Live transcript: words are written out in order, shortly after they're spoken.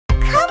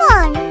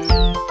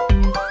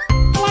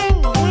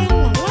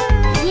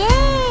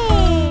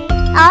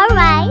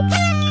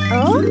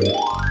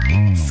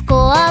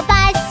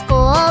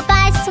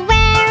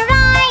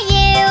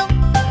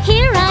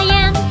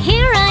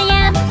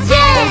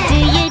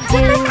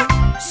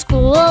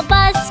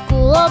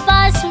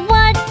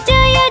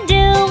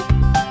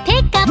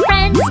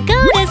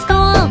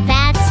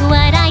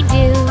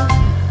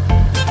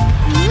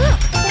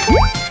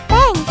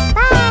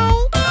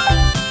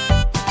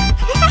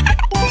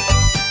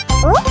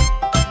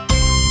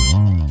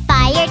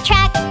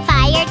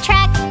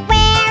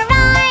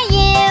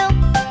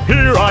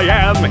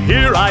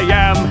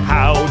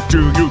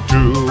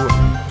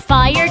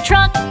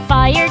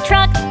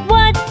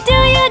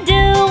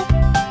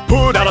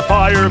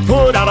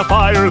put out a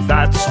fire,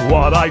 that's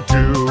what I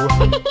do.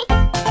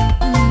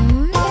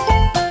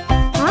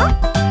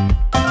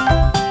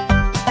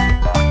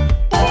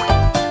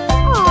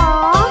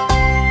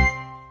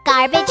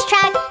 Garbage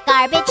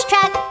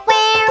truck,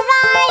 where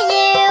are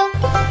you?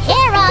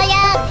 Here I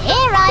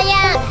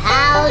am,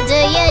 how do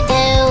you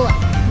do?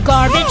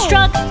 Garbage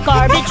truck,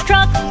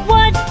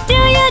 what do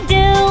you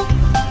do?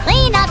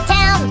 Clean up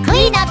town,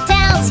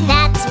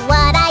 that's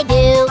what I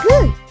do.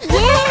 Good.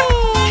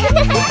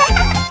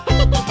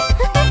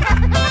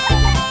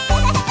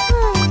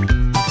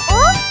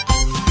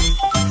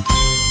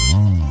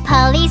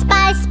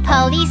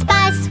 Police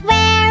bus,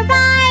 where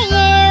are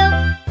you?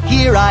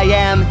 Here I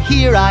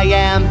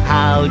am,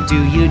 how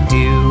do you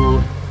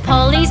do?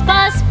 Police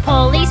bus,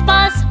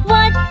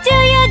 what do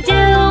you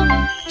do?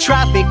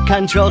 Traffic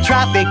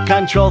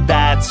control,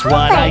 that's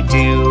what I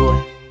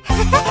do.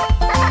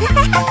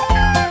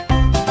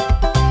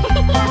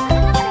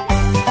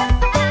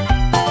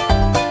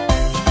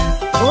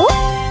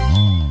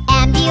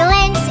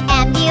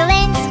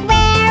 Ambulance,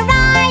 where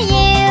are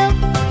you?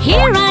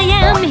 Here I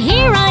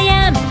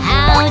am,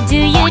 how do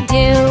you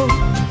do?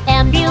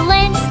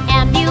 Ambulance,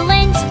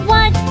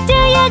 what do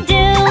you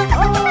do?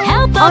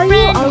 Help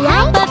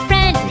a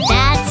friend,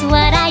 that's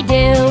what I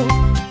do.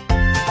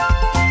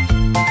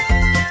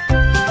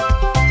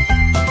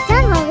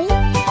 Don't worry.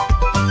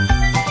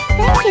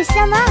 Thank you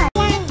so much.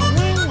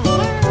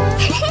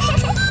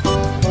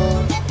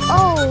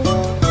 Oh,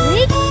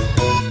 Rick?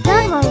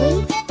 Don't worry.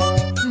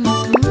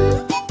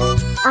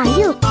 Are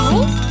you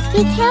okay?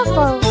 Be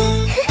careful.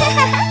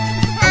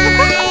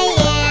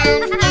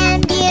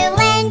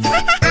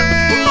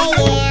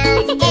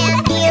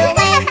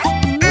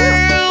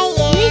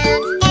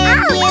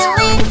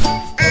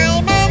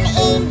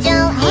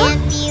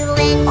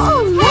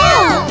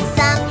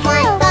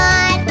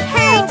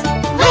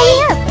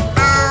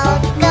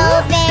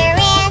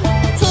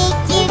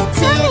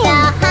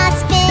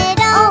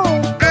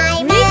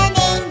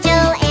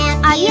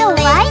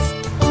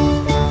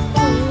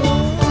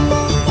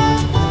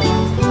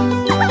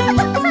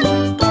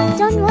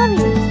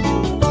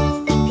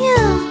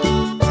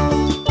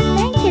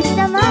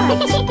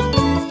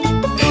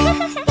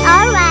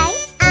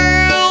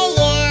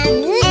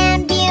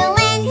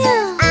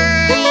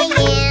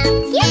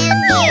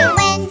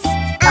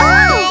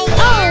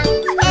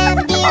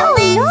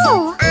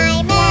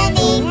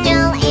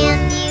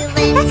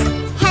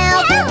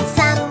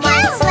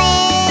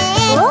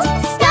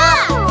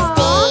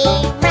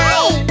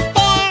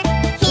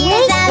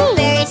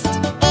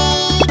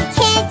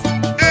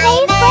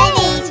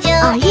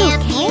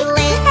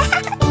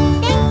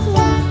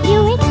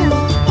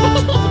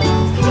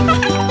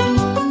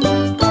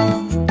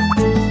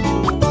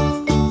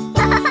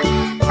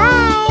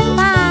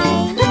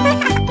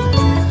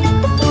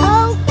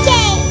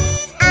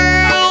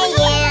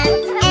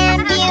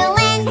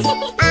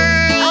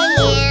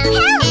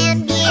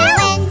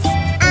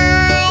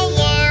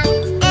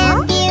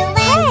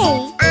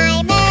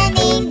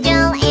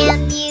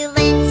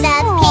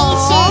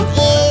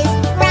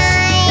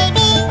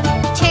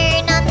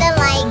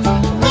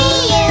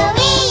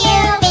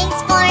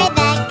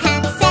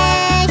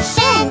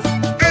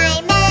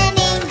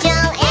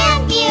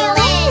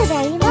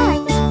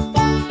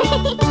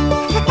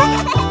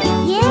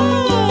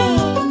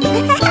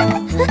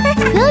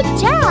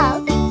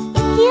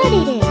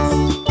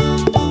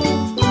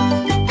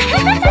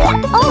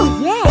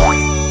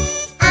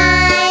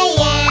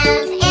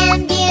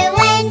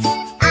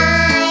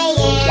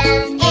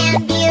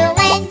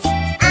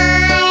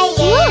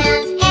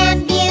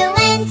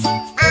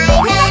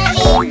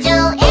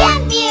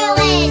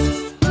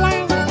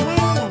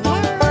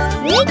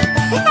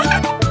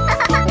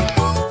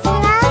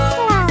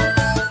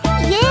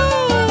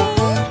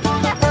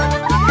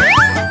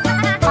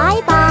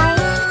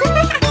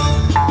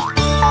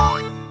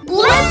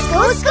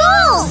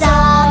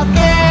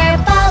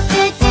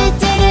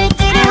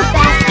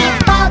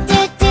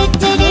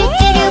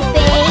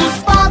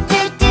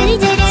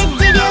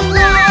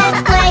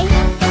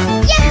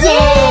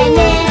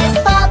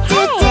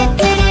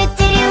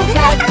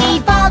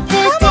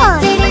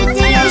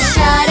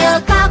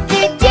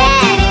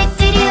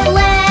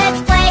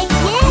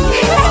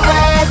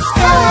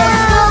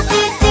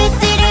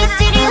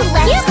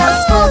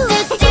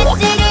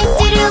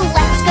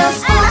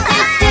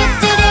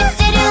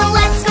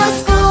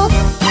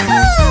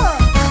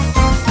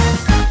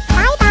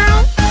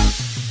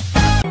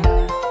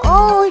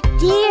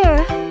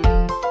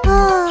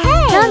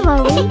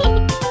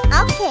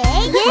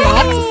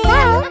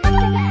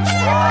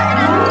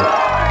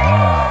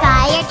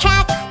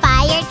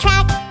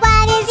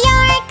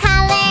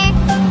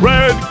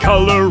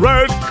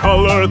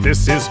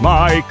 This is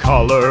my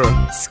color.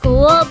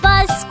 School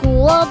bus,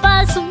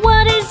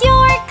 what is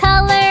your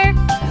color?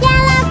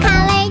 Yellow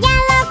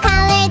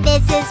color,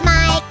 this is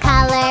my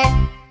color.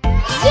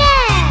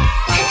 Yes!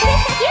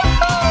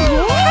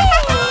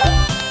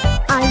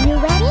 Are you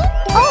ready?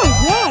 Oh,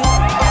 yes!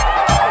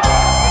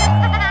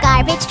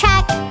 Garbage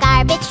truck,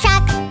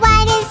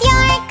 what is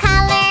your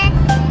color?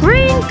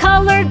 Green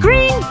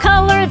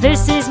color,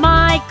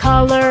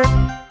 color?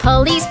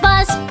 Police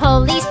bus,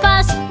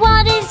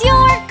 what is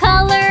your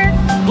color?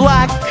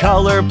 Black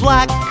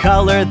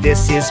color,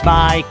 this is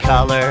my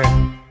color.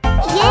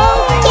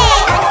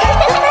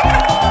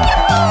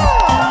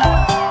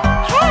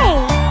 Hey,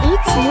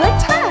 it's your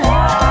turn.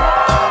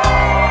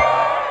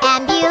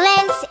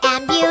 Ambulance,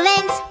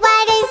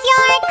 what is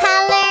your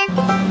color?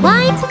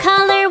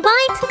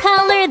 White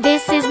color,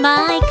 this is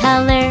my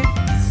color.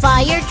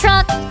 Fire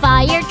truck,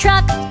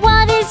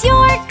 what is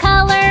your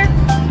color?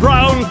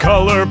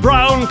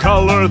 Brown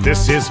color,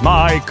 this is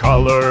my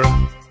color.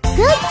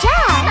 Good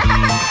job!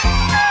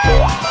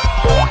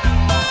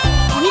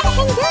 We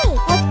can do it.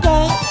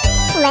 Okay,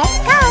 let's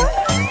go.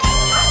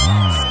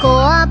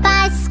 School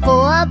bus,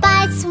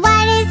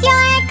 what is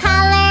your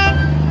color?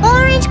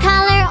 Orange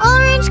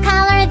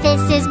color,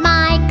 this is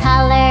my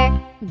color.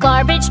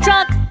 Garbage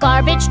truck,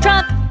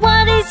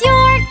 what is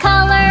your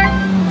color?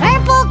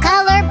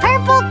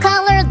 Purple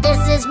color,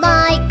 this is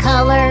my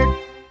color.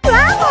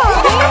 Bravo!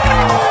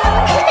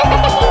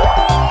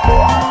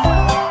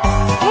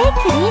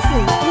 Take it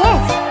easy.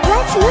 Yes,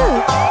 let's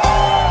move.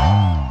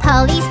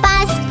 Police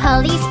bus,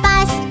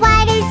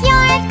 what is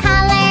your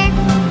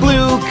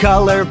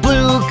color?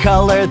 Blue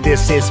color,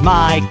 this is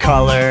my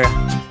color.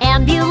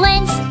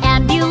 Ambulance,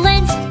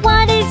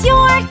 what is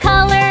your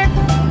color?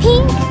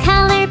 Pink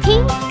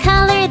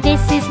color,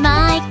 this is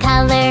my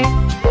color.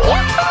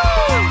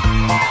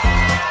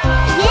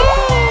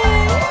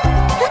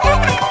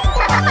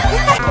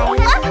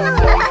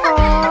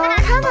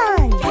 Come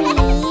on, 3,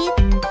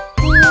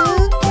 2,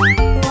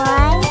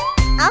 1.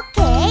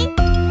 Okay.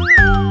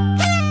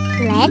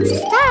 Let's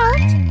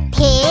start.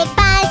 Pig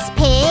bus,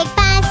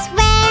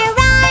 where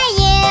are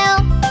you?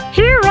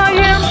 Here I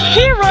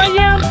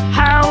am,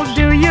 how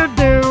do you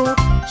do?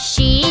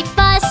 Sheep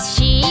bus,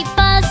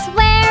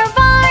 where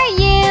are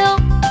you?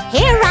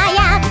 Here I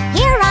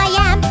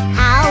am,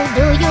 how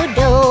do you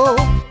do?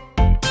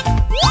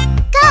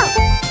 Go!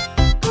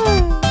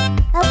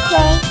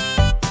 Okay.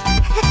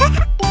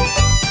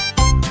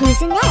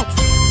 Who's next?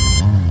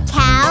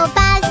 Cow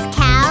bus,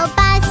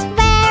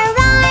 where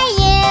are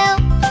you?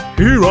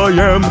 Here I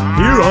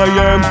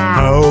am,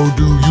 how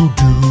do you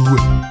do?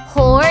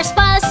 Horse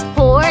bus,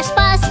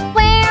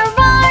 where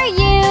are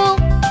you?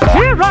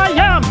 Here I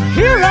am,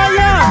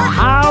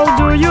 how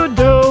do you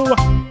do?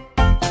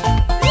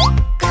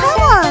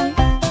 Come on.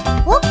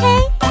 Okay.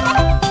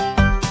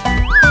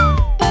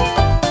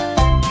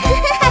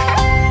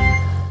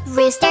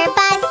 Rooster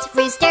bus,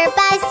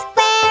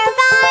 where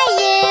are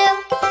you?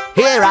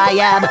 Here I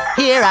am,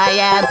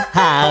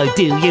 how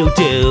do you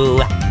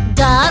do?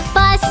 Duck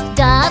bus,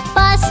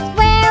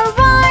 where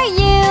are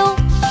you?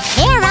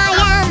 Here I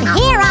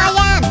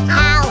am,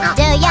 how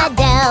do you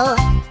do?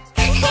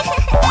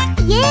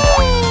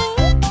 Yay!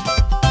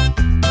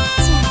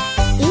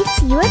 It's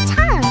your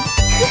turn.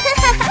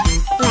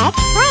 Let's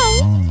play.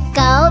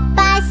 Goat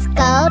bus,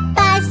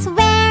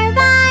 where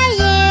are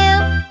you?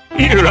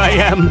 Here I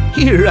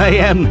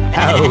am,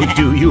 how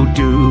do you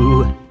do?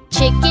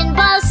 Chicken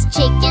bus,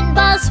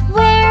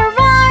 where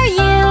are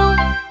you?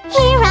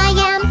 Here I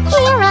am,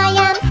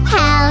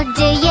 how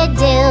do you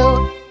do?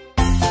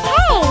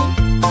 Hey,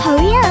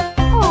 hurry up.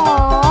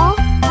 Aww,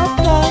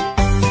 okay.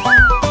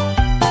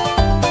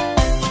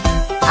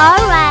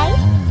 Alright.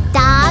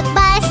 Dog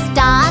bus,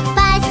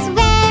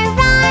 where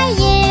are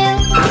you?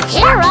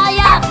 Here I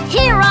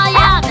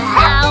am,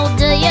 how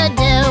do you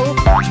do?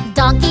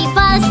 Donkey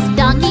bus,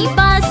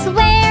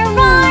 where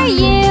are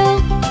you?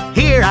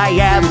 Here I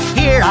am,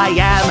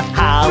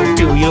 how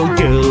do you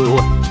do?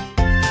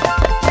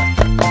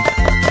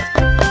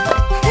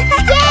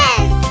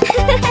 Yes!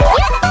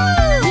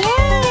 Yay!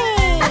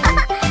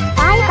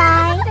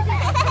 Bye-bye.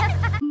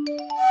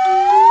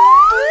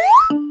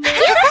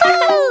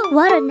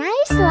 What a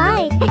nice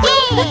slide.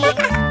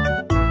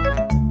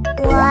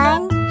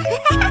 1,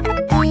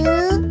 2,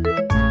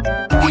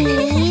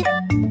 3,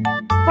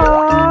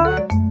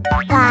 4,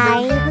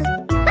 5.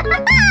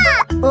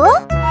 Oh?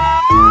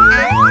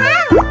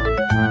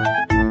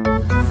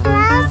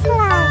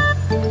 Slow.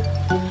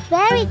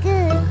 Very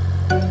good.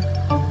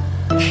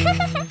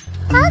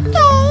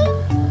 Okay.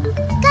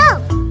 Go.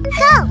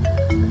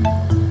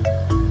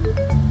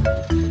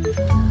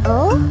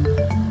 Oh?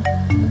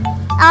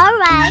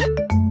 Alright.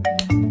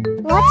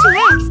 What's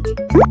next?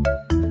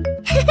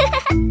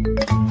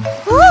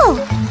 Oh!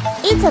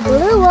 It's a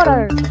blue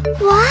water.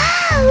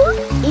 Wow!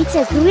 It's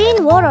a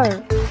green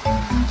water.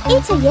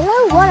 It's a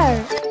yellow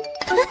water.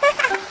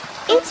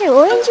 It's a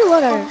orange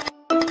water.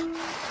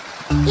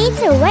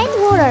 It's a red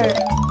water.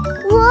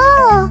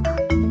 Whoa!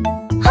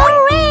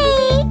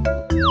 Hooray!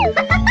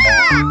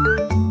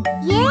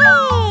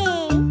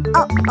 Yay!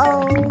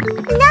 Uh-oh.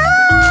 No!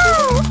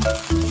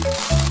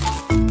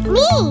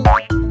 Me!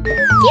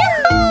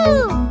 Yoo-hoo!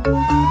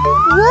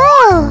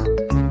 Whoa!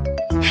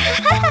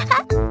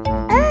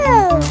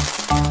 Oh!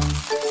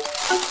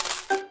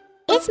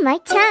 It's my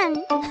turn.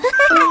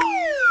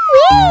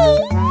 Whee!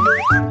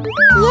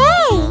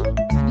 Yay!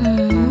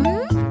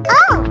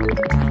 Oh!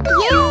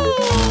 Yay!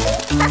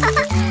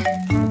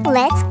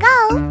 Let's go!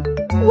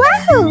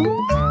 Wahoo!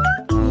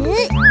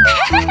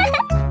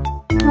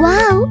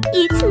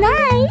 It's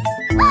nice.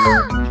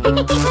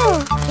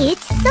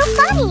 It's so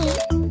funny.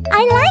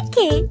 I like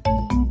it.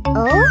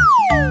 Oh?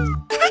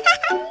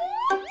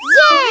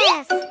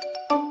 Yes!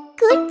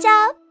 Good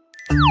job.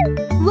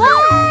 Wow!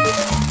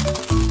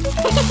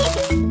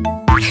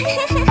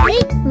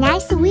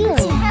 Nice wheel.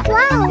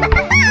 Wow!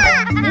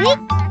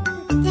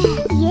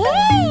 Yeah!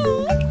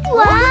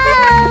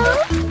 Wow!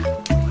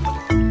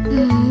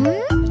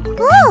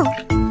 Oh!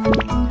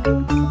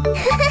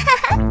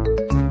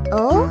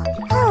 Oh?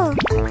 Oh!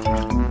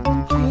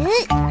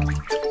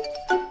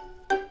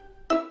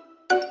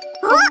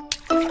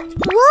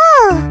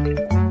 Whoa!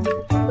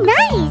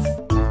 Nice!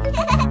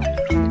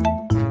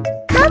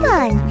 Come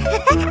on!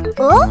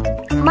 Oh?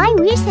 My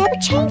wheels have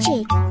changed.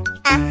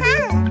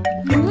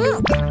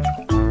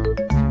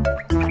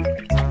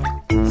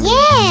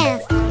 Yes!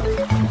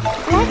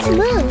 Let's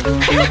move.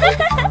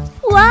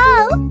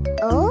 Wow!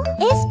 Oh,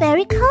 it's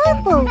very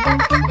colorful.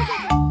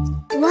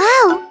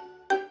 Wow!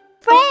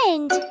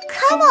 Friend,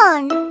 come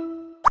on.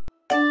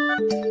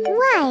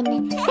 1,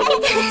 2,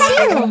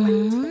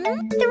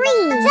 3.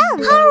 Jump!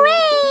 Hooray!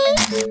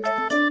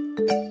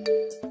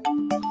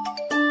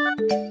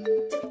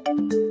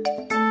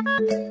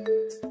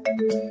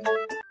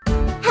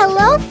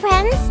 Hello,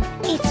 friends.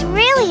 It's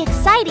really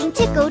exciting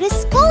to go to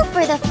school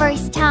for the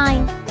first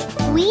time.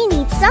 We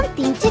need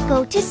something to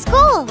go to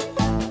school.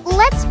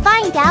 Let's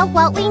find out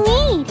what we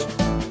need.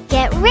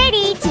 Get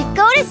ready to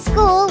go to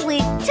school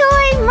with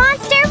Toy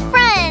Monster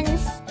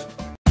Friends.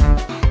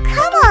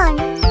 Come on.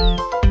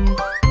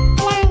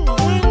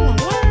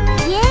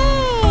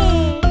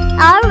 Yay!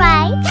 All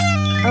right.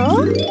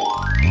 Oh?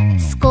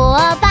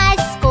 School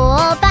bus,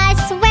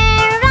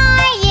 where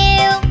are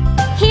you?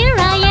 Here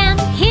I am,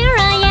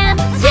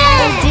 how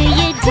do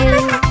you do?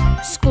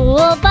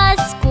 School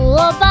bus,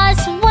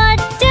 what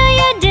do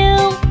you do?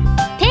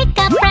 Pick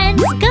up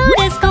friends, go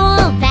to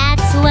school,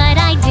 that's what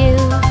I do.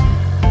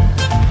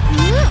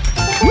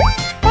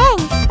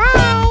 Thanks,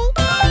 bye.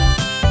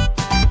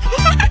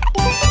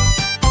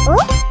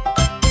 Oh?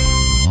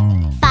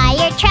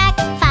 Fire truck,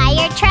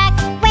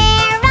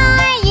 where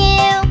are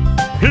you?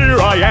 Here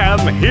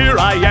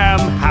I am,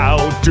 how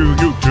do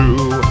you do?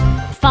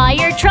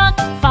 Fire truck,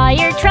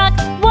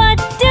 what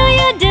do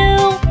you do?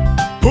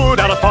 Put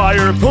out a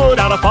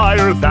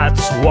fire,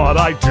 that's what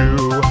I do.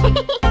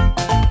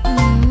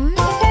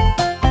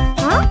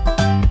 Huh?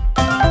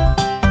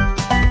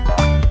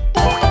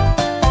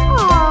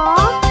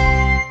 Aww.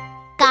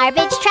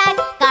 Garbage truck,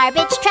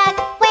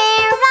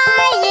 where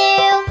are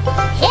you?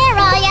 Here I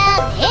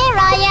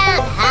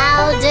am, how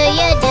do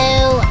you do?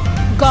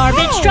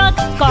 Garbage truck,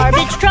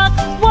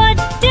 what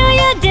do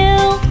you do?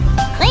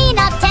 Clean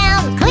up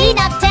town,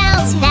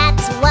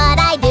 that's what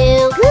I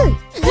do. Good.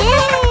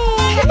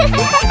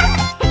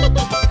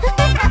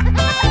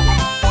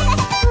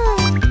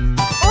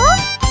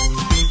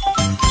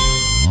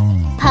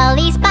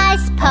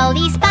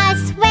 Police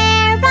bus,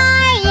 where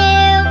are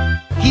you?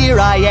 Here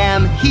I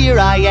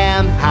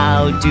am,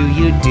 how do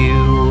you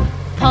do?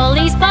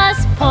 Police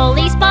bus,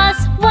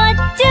 what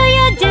do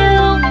you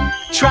do?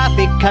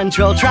 Traffic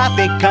control,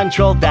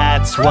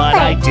 that's what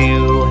I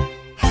do.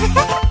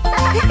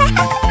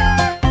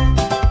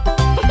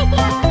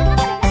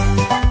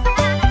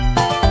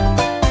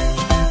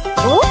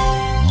 Oh?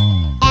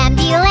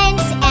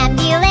 Ambulance,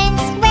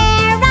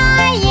 where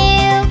are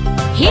you?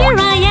 Here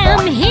I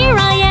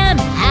am,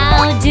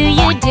 how do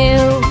you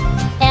do?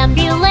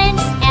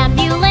 Ambulance,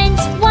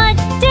 what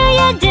do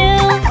you do?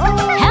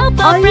 Help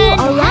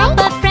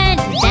a friend,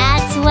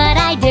 that's what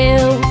I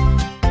do.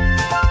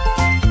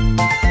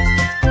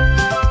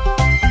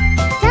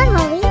 Don't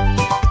worry.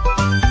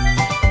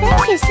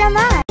 Thank you so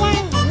much.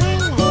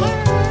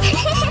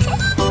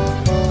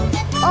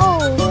 Oh,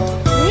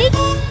 Rick,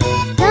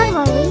 don't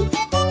worry.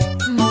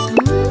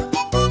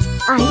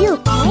 Are you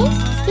okay?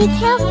 Be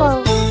careful.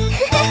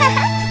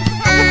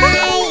 I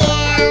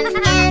am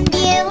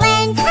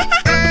ambulance.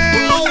 I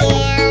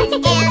am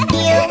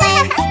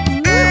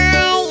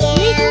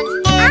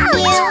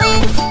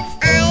ambulance.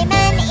 I'm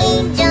an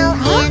angel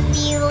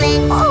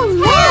ambulance. Oh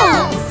no!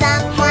 Help!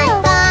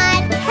 Someone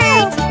got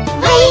hurt.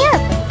 Wait!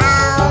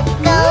 I'll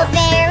go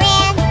there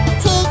and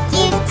take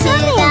you to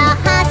the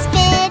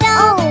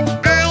hospital.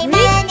 I'm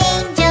an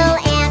angel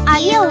ambulance.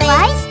 Are you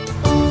alright?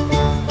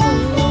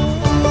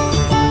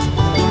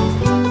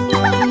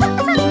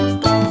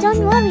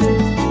 Don't worry.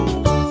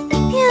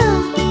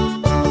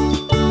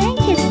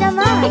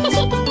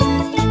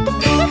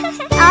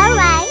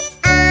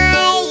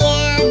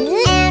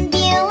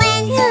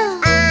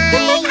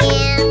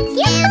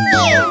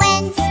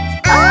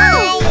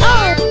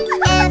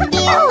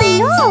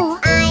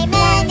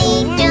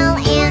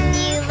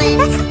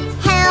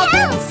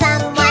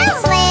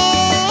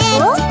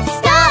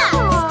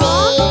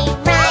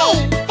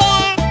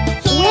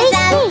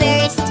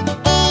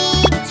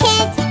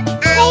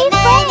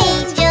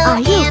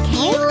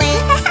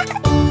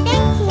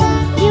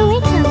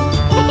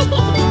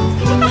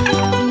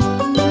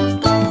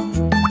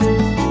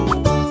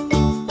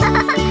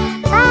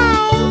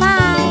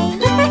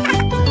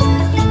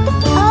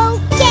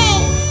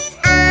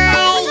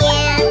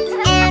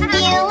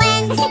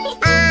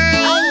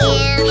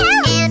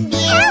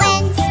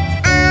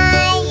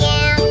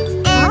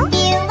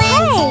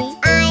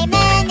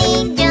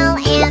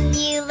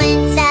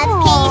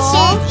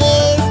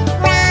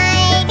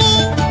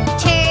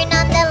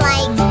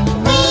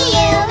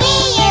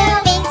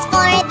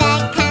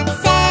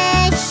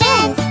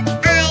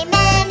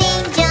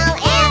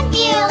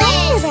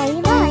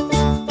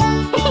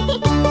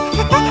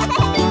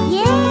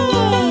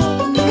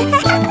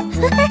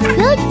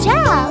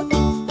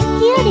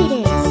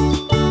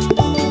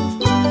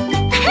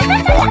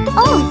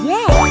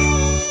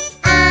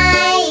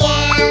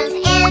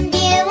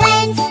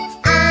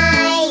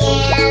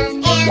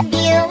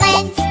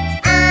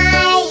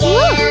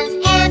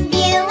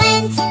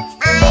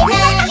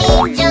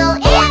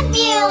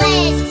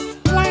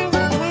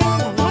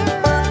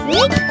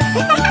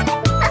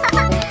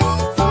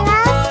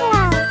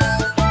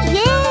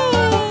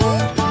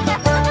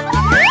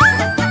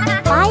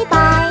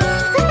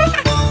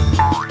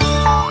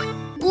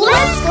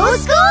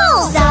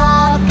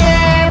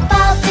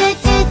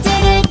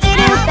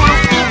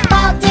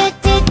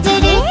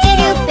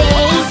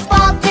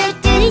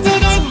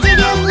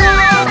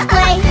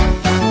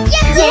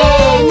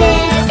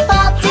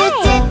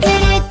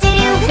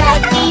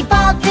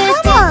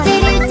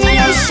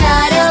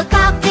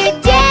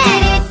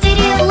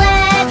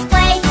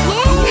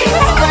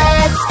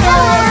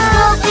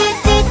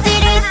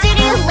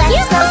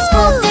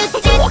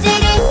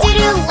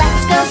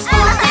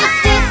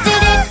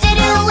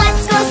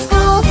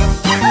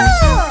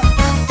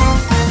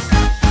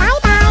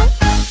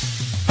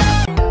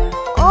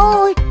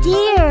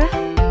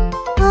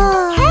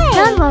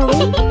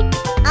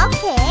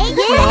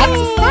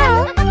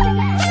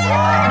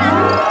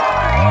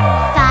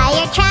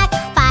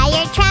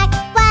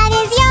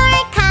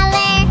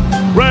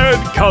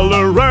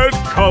 red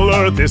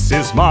color, this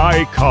is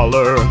my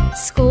color.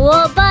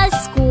 School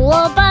bus,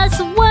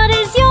 what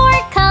is your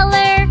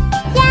color?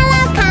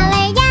 Yellow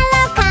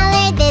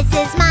color, this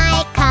is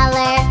my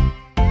color.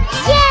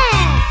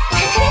 Yes!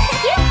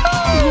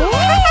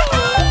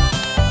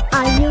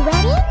 Are you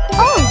ready?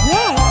 Oh,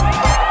 yes!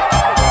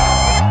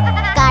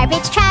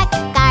 Garbage truck,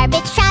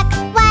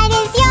 what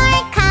is your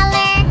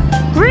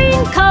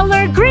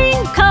color?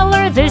 Green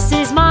color, this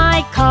is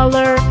my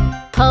color.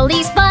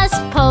 Police bus,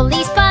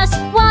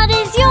 what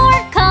is your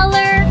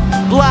color?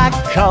 Black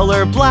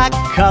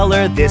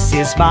color, this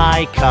is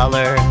my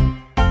color.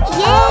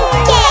 Yay!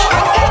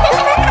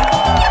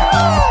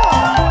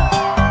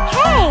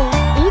 Hey,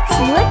 it's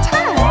your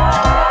turn.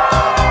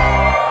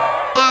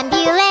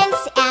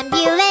 Ambulance,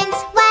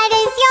 what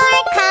is your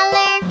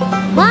color?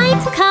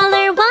 White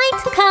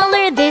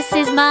color, this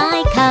is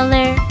my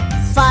color.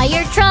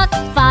 Fire truck,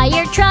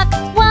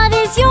 what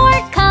is your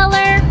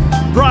color?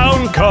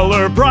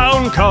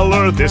 Brown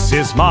color, this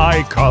is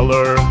my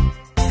color.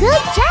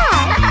 Good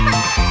job!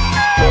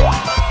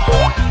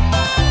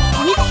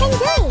 You can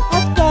do it.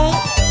 Okay,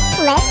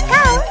 let's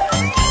go.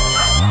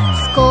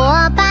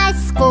 School bus,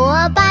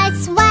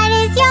 what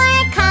is your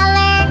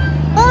color?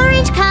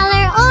 Orange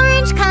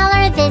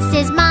color, this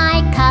is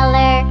my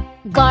color.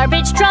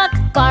 Garbage truck,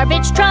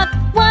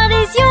 what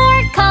is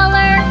your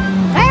color?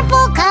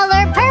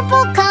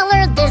 Purple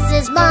color, this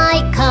is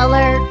my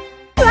color.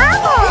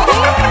 Bravo!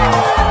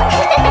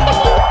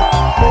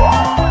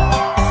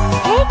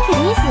 Take it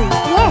easy.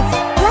 Yes,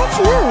 let's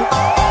move.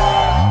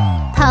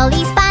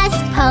 Police bus,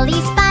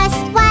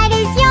 what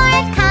is your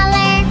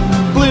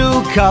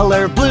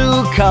color?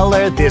 Blue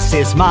color, this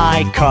is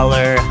my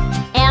color.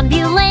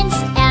 Ambulance,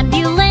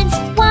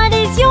 what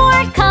is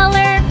your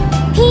color?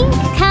 Pink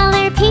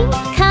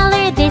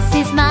color, this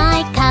is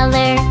my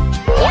color.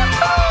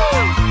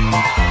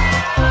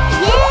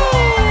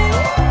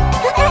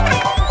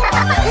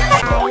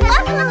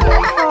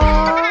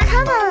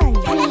 Come on,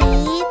 3,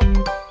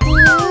 2,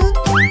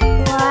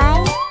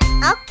 1.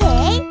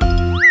 Okay.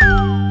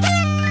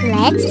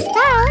 Let's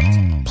start.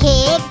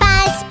 Pig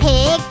bus,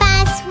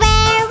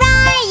 where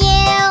are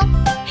you?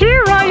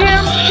 Here I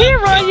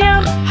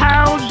am,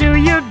 how do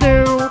you do?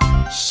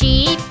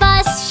 Sheep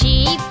bus,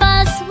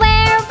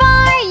 where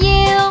are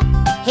you?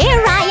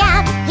 Here I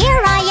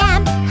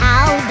am,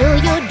 how do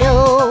you do?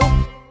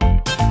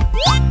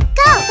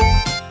 Go!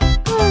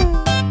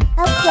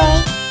 Okay.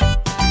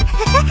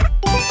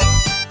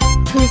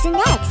 Who's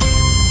next?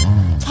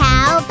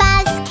 Cow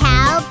bus,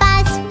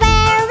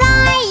 where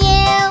are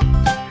you?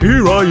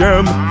 Here I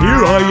am,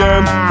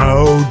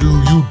 how do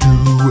you do?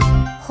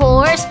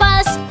 Horse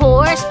bus,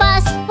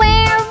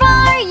 where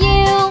are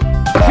you?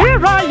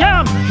 Here I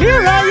am,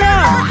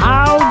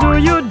 how do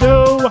you do?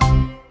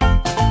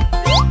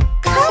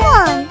 Come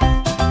on.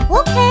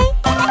 Okay.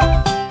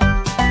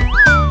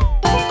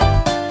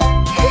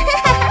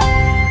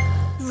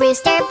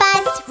 Rooster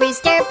bus,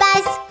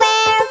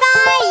 where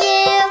are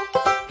you?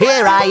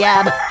 Here I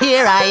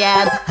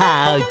am,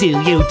 how do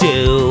you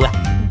do?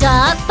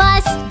 Duck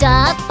bus,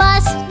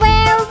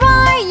 where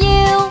are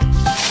you?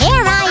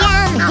 Here I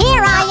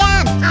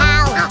am,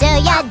 how do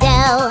you do?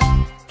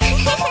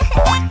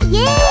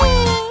 Yay!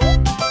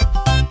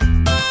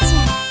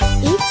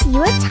 It's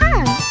your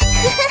turn.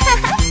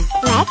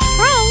 Let's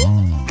play.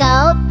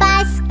 Goat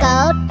bus,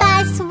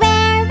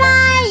 where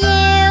are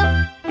you?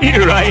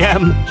 Here I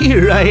am,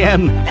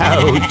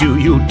 how do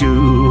you do?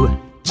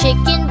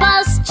 Chicken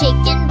bus,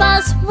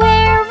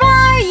 where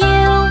are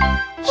you?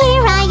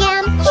 Here I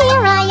am,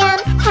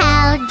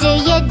 how do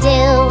you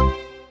do?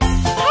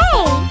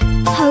 Hey,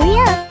 hurry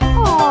up.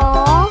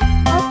 Aww,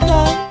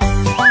 okay.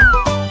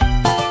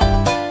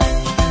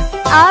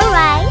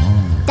 Alright.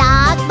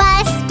 Dog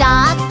bus,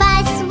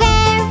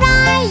 where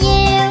are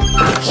you?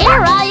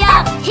 Here I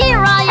am,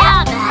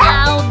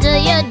 how do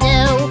you do?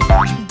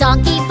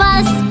 Donkey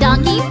bus,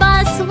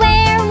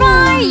 where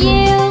are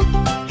you?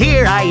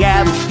 Here I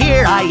am,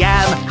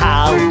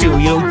 how do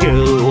you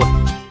do?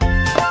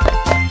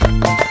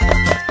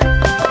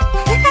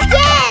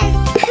 Yes!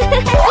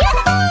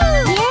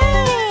 Yay!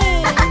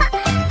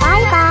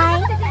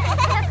 Bye-bye.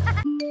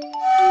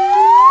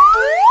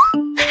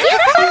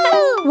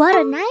 What a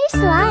nice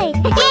slide.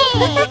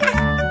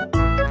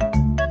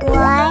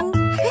 1,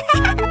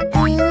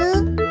 2,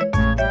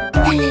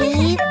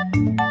 3,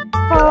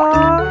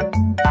 4,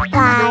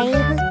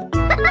 5.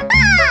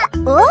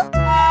 Oh?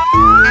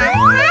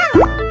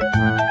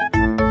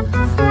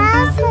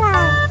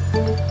 Slow.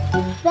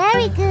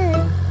 Very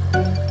good.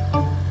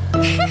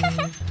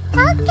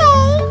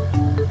 Okay.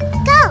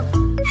 Go.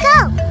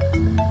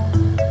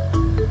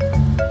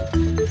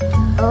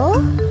 Oh?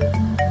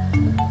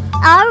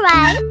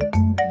 Alright.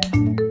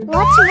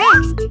 What's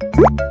next?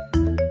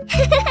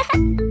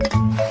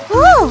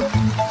 Oh!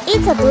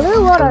 It's a blue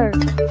water.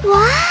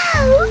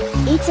 Wow!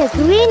 It's a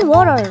green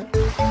water.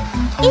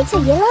 It's a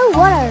yellow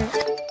water.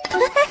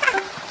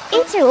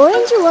 It's an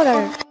orange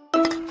water.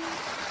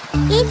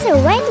 It's a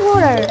red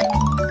water.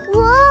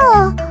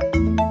 Whoa!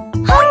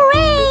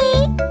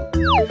 Hooray!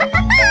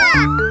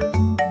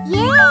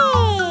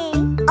 Yay!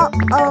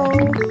 Uh-oh.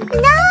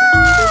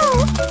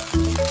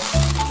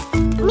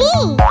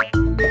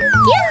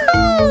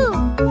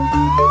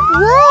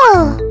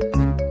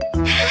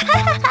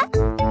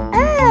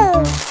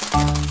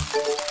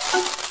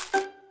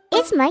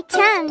 It's my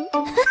turn.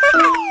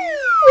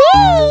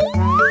 Whee!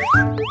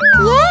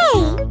 Yay!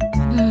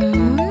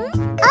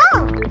 Oh!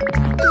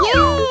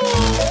 Yay!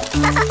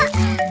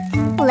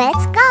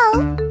 Let's go!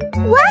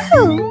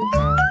 Wahoo!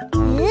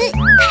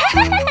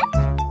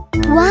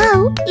 Wow,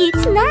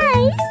 it's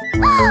nice!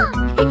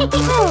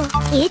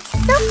 It's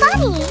so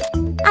funny!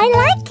 I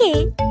like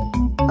it!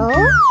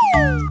 Oh?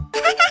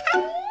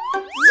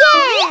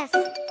 Yes!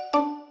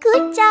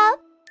 Good job!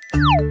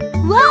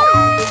 Wow!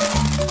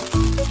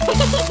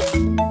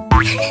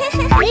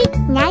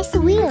 Nice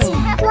wheel!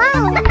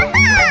 Wow!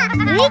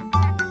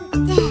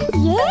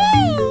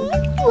 Yay!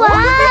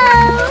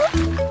 Wow!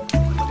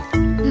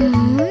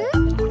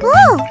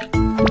 Oh!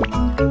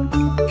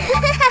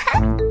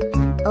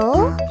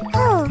 Oh?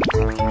 Oh!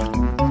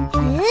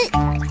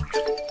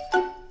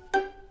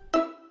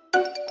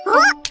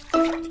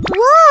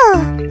 Whoa!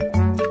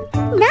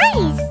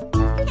 Nice!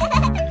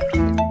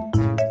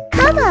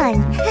 Come on!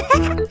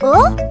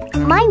 Oh?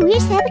 My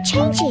wheels have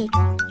changed.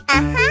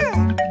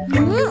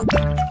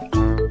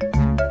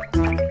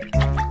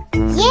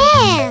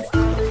 Yes!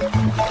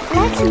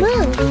 Let's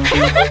move!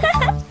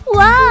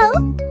 Wow!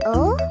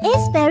 Oh,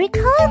 it's very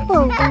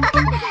colorful!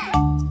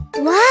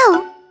 Wow!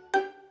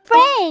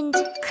 Friend,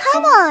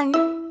 come on!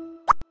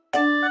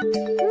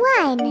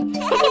 1, 2,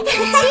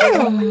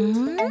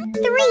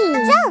 3,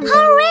 jump!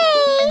 Hooray!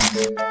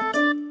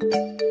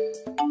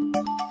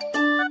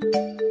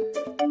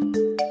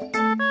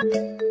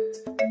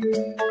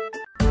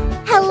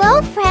 Hello,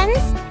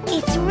 friends!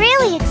 It's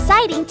really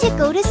exciting to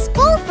go to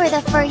school for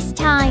the first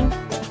time.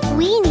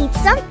 We need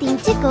something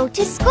to go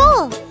to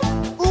school.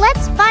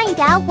 Let's find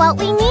out what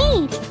we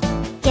need.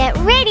 Get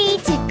ready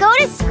to go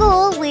to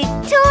school with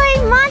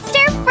Toy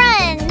Monster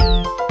Friends!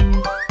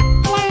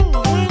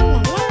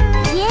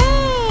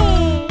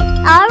 Yay!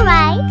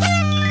 Alright.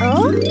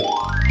 Oh?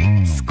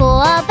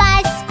 School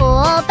bus,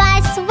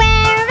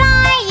 where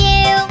are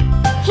you?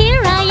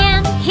 Here I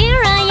am,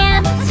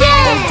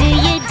 how do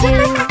you do?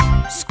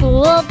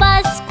 School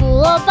bus,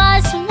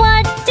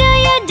 what do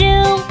you do?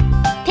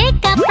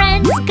 Pick up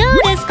friends, go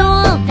to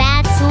school,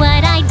 that's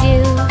what I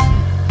do.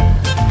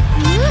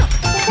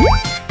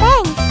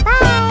 Thanks,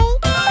 bye!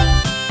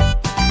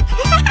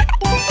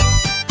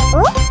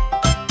 Oh?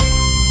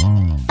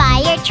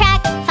 Fire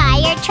truck,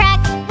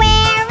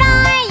 where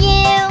are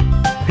you?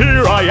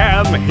 Here I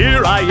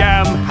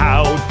am,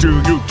 how do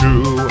you do?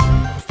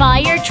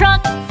 Fire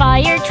truck,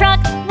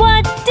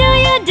 what do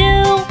you do?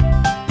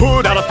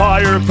 Put out a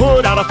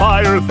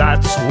fire,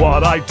 that's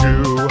what I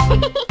do.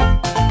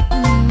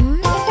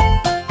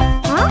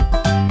 Huh?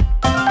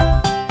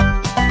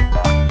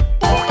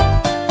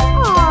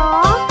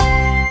 Aww.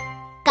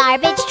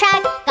 Garbage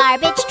truck,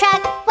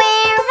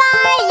 where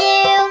are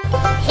you?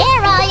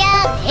 Here I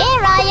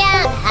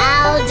am,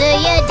 how do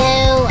you do?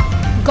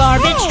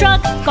 Garbage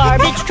truck,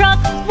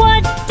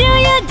 what do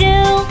you do?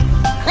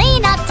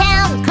 Clean up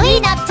town,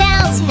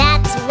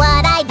 that's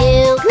what I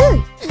do. Good!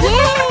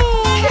 Yay!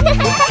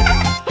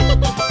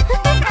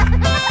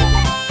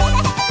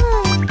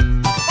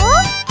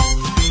 Oh?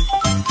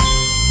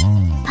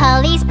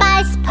 Police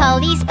bus,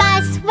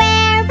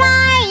 where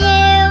are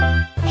you?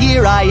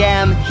 Here I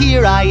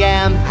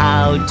am,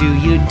 how do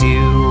you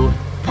do?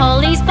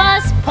 Police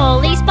bus,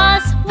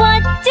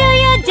 what do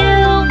you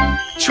do?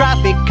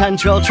 Traffic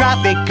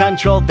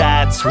control,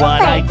 that's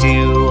what I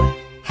do.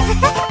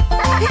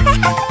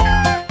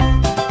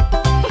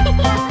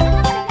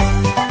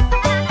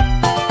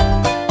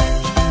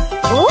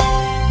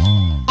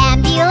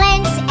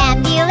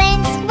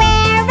 Ambulance,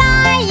 where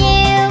are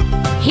you?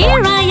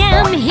 Here I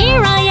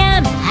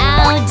am,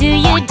 how do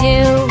you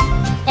do?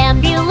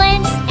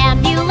 Ambulance,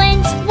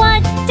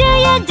 what do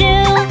you do?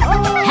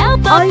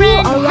 Help Are a you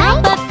friend,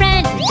 alright?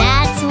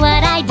 that's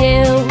what I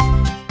do.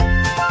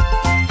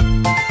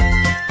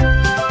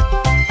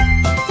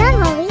 Don't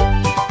worry.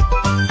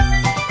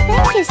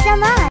 Thank you so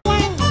much.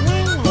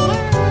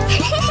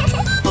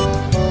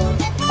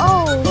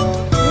 Oh,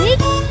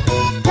 Rick?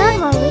 Don't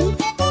worry.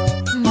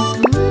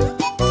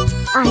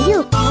 Are you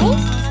okay?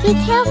 Be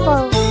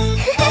careful.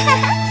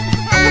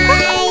 I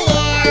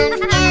am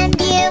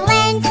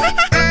ambulance.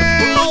 I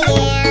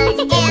am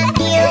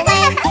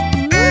ambulance.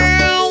 I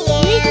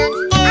am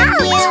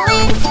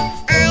ambulance.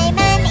 I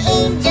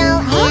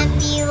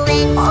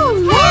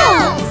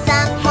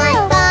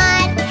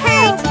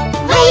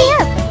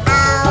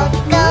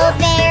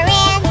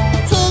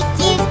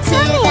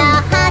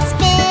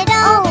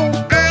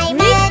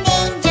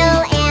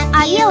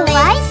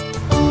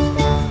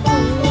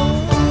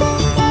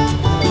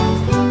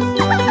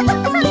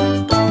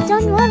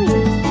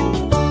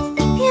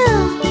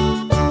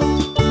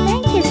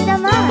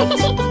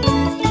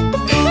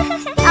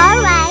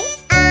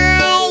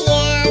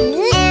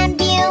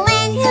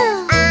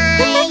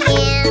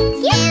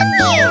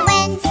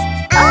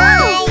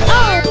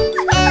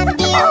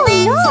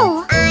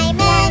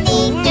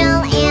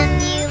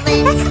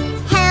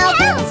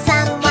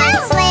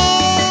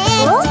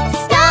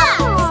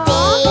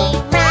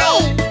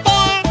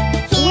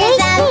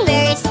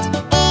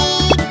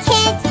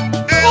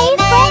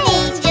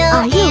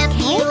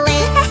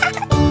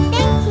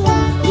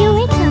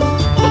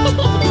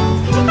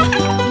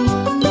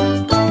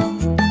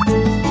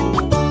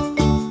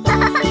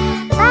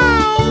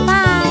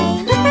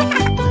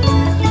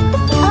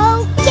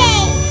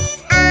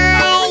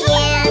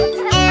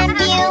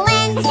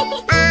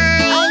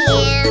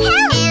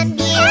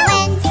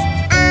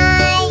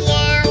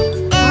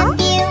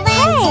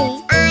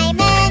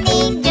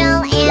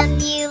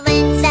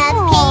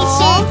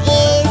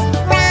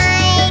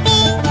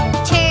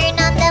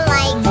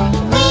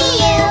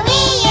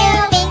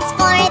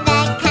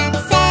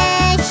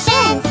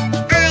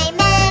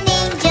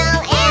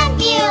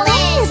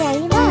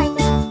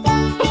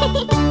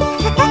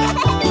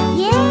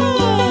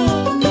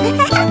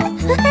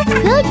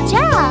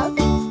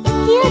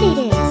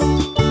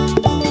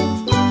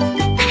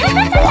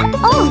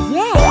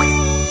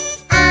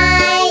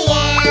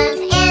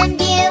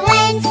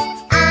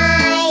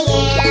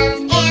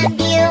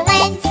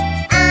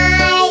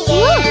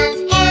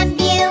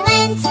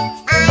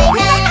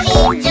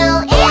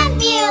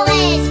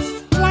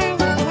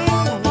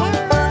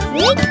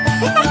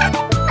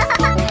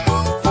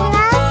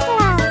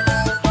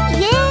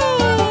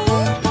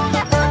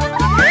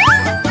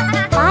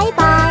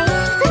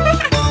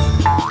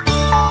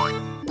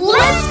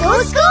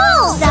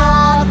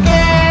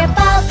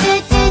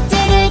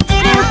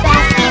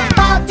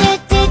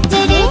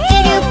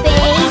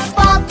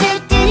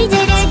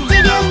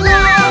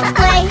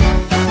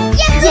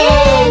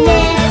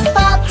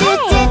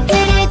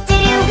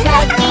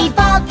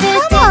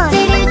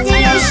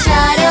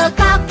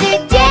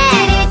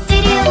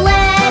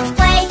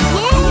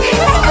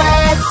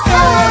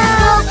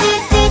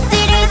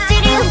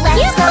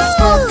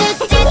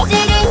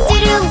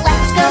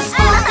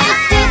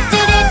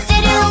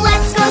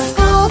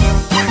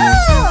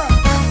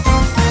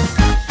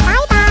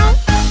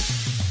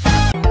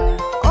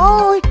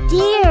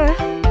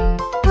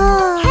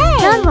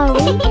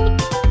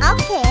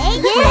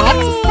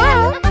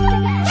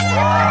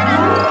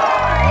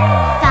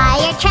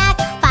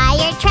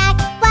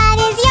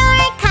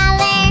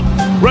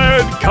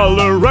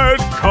red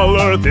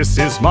color, this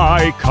is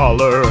my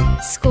color.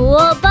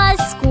 School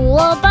bus,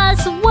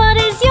 what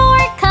is your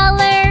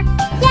color?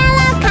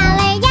 Yellow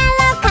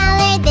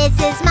color, this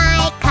is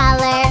my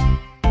color.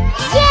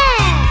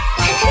 Yes!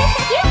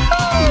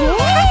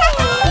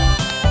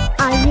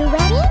 Are you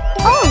ready?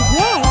 Oh,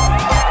 yes!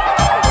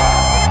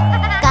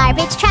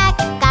 Garbage truck,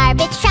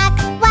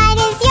 what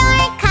is your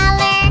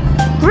color?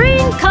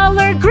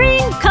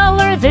 Green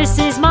color, this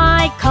is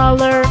my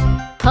color.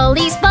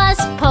 Police bus,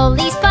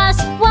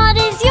 what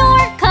is your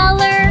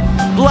color?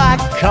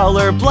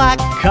 Black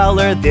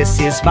color, this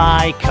is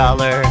my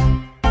color.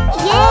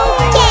 Yay!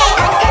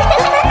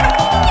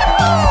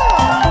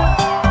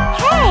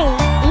 Hey,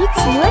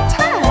 it's your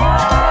turn.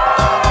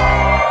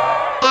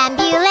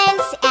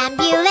 Ambulance,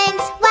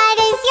 what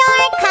is your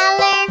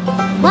color?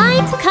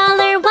 White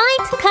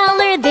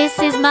color, this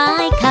is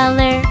my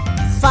color.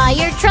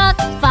 Fire truck,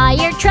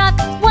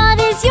 what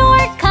is your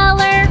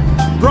color?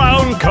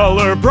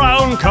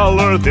 Brown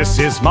color, this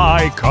is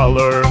my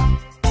color.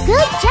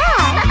 Good job!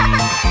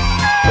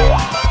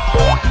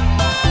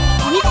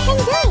 We can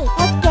do it.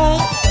 Okay,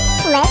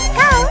 let's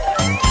go.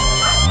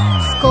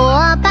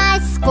 School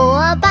bus,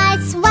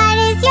 what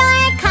is your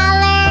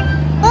color?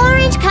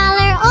 Orange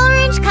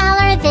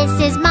color, this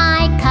is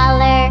my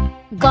color.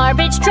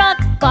 Garbage truck,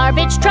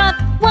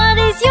 what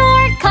is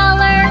your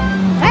color?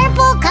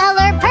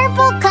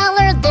 Purple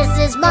color, this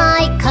is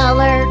my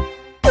color.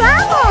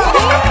 Bravo!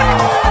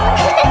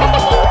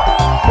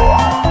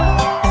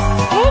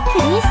 Take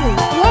it easy.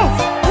 Yes,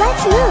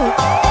 let's move.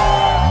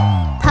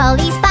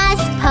 Police bus,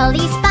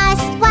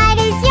 what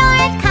is your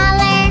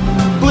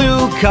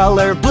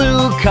color?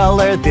 Blue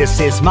color, this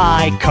is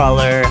my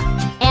color.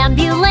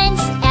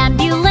 Ambulance,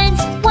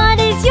 what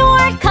is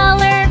your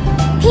color?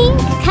 Pink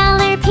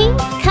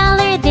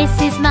color,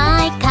 this is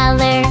my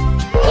color.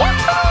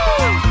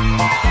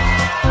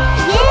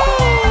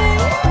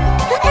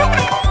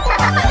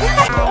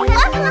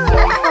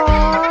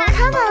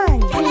 Come on,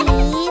 3,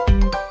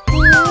 2,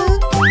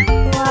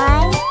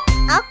 1.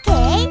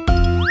 Okay.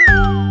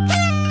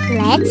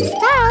 Let's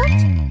start.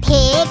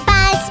 Pig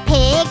bus,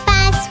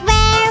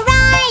 where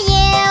are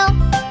you?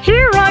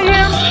 Here I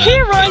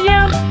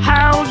am,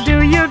 how do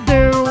you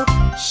do?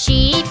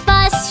 Sheep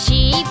bus,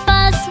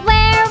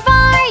 where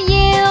are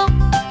you?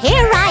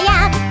 Here I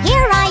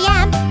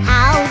am,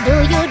 how do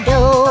you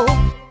do?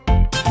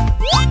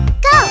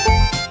 Go!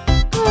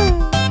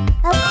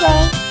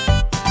 Okay.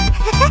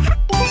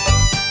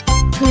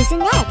 Who's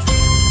next?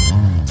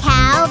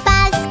 Cow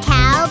bus,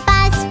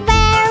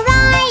 where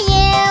are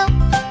you?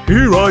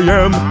 Here I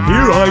am,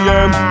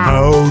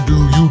 how do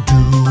you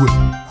do?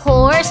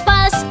 Horse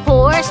bus,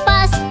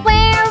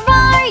 where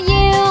are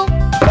you?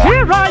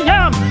 Here I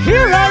am,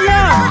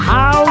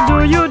 how do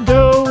you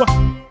do?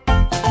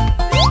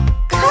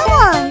 Come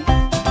on.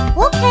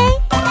 Okay.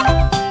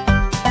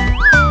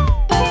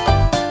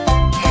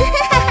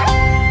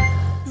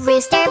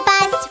 Rooster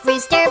bus, where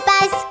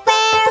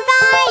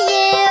are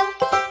you?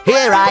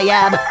 Here I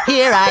am,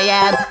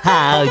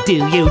 how do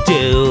you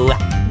do?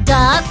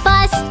 Duck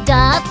bus,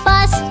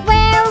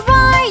 where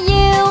are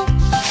you?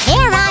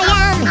 Here I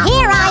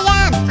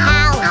am,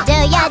 how do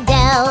you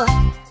do?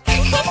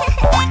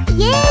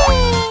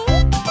 Yay!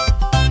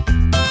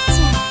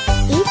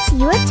 It's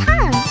your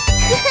turn.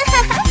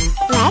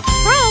 Let's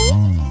play.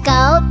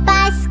 Goat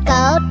bus,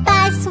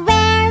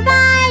 where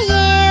are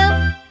you?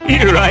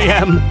 Here I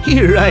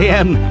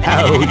am,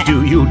 how do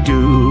you do?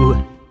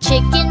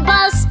 Chicken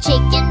bus,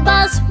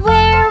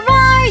 where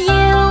are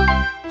you?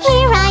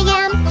 Here I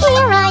am,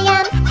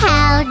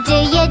 how do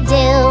you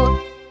do?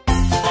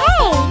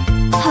 Hey,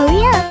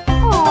 hurry up.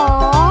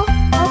 Aww,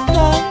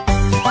 okay.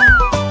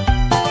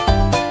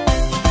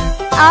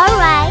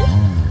 Alright.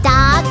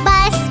 Dog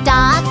bus,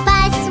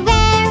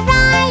 where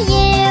are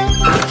you?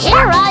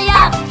 Here I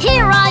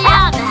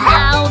am,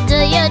 how do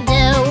you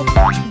do?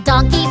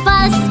 Donkey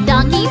bus,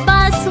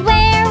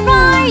 where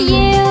are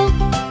you?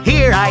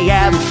 Here I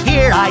am,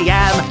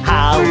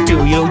 how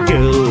do you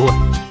do?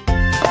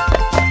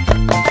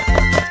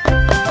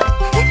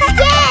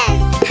 Yes!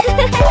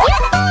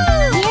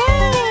 Yay!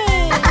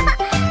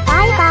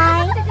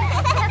 Bye-bye.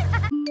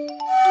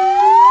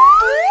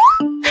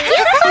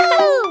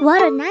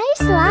 What a nice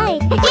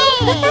slide.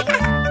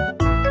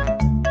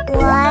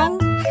 1,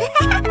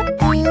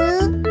 2,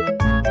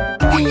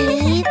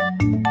 3,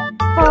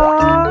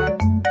 4,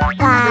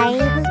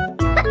 5.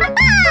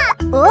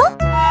 Oh?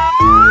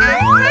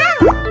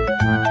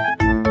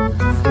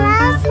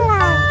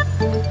 Slow.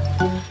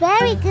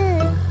 Very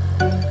good.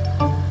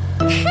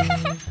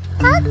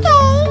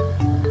 Okay.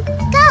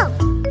 Go.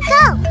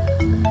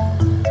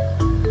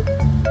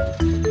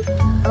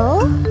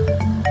 Oh?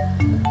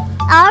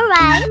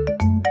 Alright.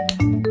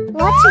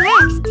 What's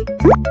next?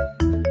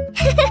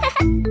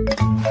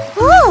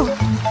 Oh!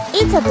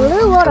 It's a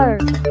blue water.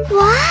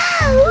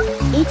 Wow!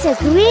 It's a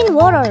green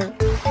water.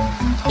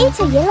 It's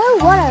a yellow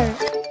water.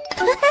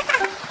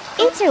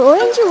 It's a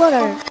orange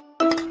water.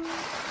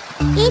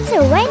 It's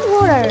a red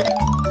water.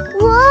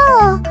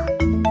 Whoa!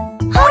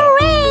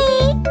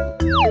 Hooray!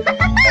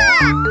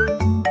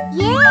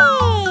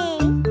 Yay!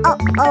 Oh.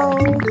 Oh,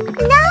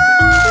 no!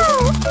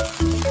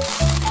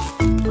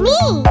 Me!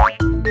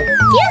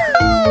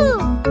 Yoo-hoo!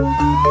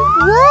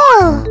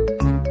 Whoa!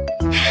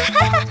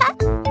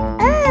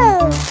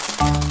 Oh!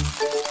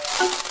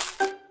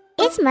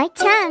 It's my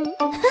turn.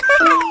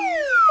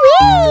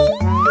 Whee!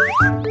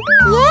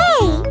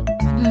 Yay!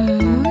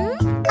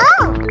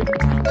 Oh!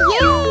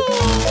 Yay!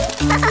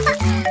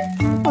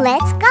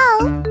 Let's go!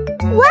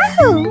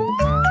 Wahoo!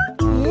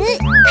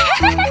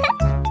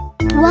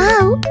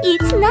 Wow,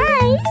 it's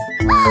nice!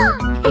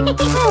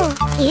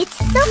 It's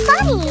so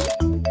funny!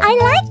 I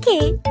like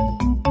it!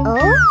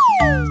 Oh?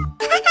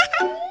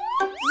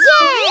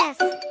 Yes!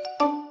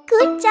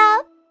 Good job!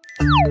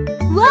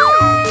 Wow!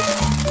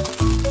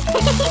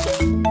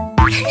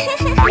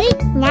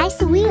 Nice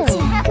wheel!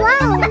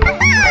 Wow!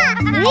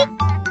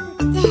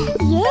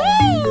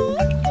 Yay!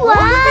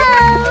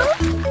 Wow!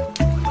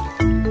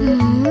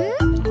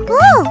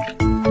 Oh!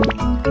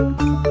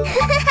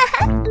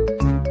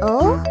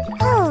 Oh?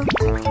 Oh!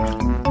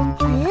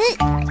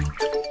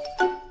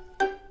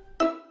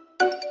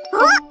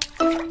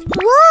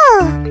 Whoa!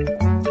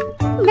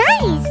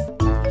 Nice!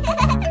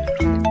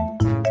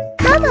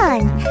 Come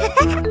on!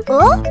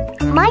 Oh?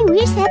 My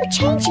wheels have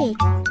changed.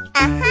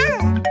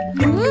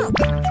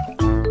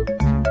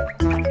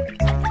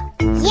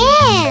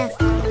 Yes!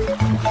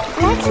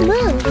 Let's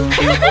move!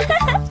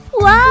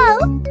 Wow!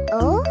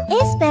 Oh,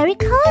 it's very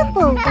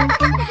colorful!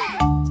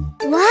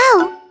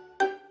 Wow!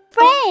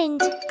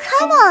 Friend,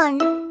 come on!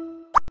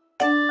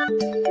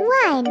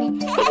 1,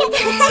 2,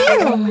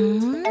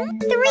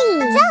 3,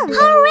 jump!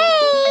 Hooray!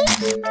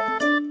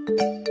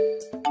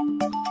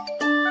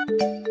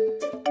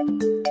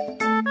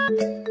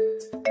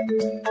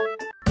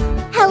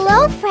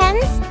 Hello,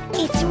 friends!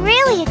 It's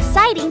really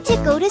exciting to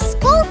go to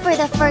school for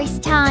the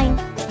first time.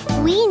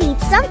 We need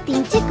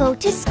something to go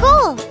to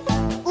school.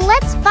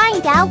 Let's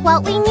find out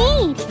what we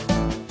need.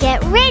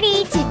 Get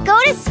ready to go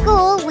to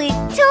school with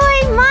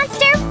Toy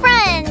Monster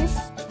Friends!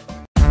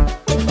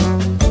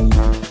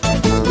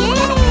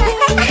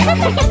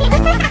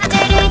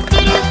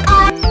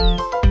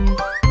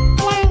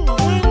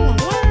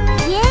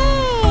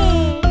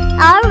 Yay!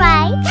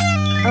 Alright.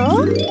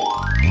 Oh?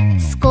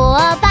 School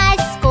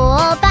bus,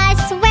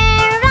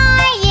 where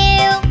are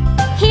you?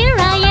 Here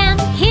I am,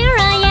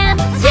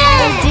 how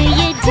do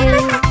you do?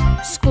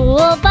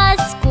 School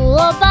bus,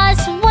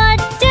 what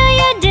do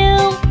you do?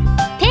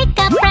 Pick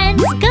up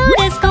friends, go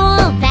to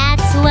school,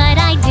 that's what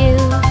I do.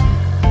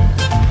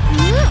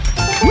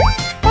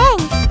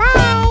 Thanks,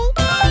 bye!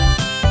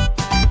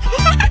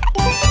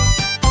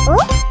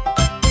 Oh?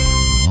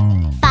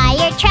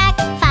 Fire truck,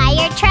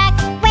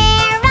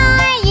 where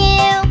are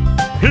you?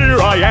 Here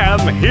I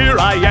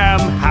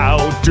am, how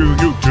do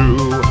you do?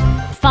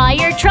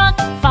 Fire truck,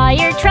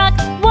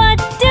 what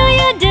do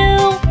you do?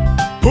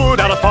 Put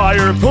out a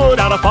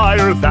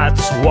fire,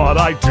 that's what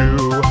I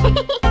do.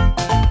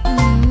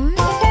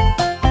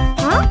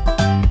 Huh?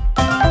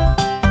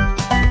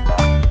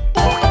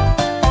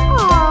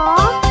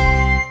 Aww.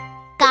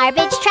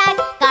 Garbage truck,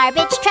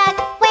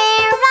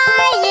 where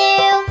are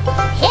you?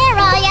 Here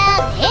I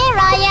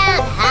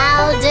am,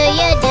 how do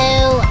you do?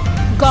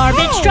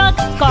 Garbage truck,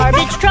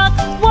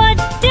 what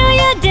do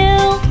you do?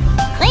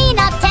 Clean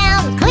up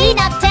town,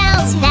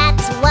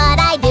 that's what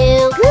I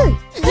do. Good!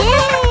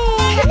 Yay!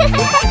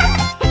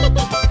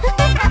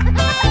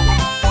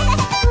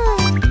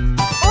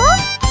 Oh?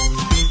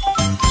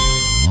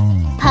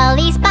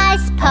 Police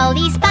bus,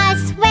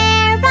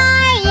 where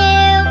are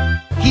you?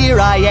 Here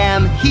I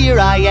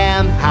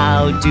am,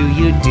 how do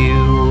you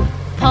do?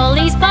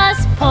 Police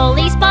bus,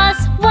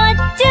 what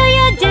do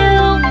you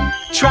do?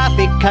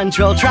 Traffic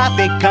control,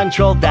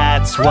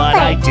 that's what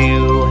I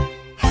do.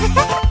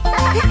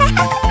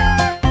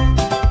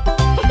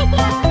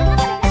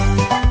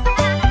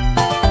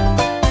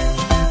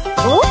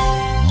 Oh?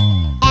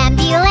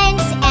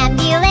 Ambulance,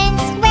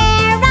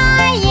 where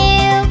are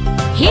you?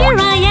 Here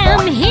I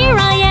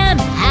am,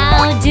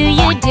 how do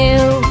you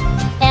do?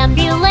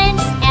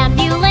 Ambulance,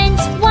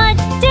 what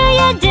do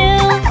you do?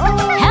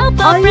 Help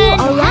a Are you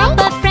friend, alright?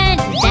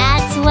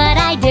 that's what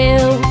I do.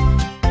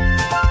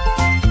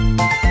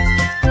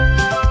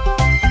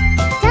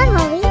 Don't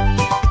worry.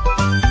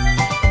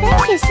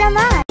 Thank you so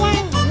much.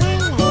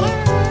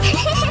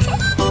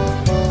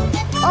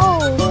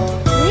 Oh,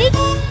 Rick,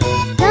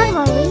 don't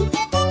worry.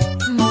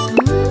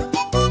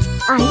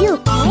 Are you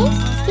okay?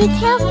 Be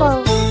careful.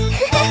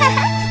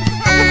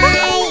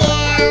 I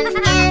am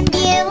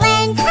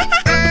ambulance.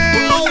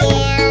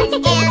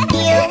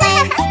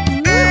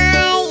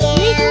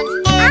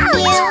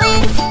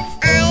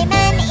 I'm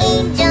an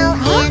angel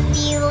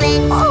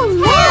ambulance. Oh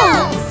no!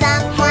 Help!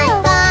 Someone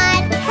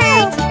got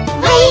hurt.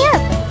 Wait,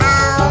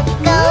 I'll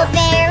go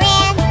there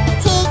and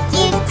take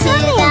you to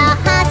the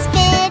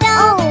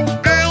hospital.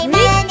 I'm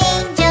an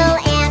angel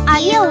ambulance.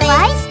 Are you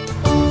alright?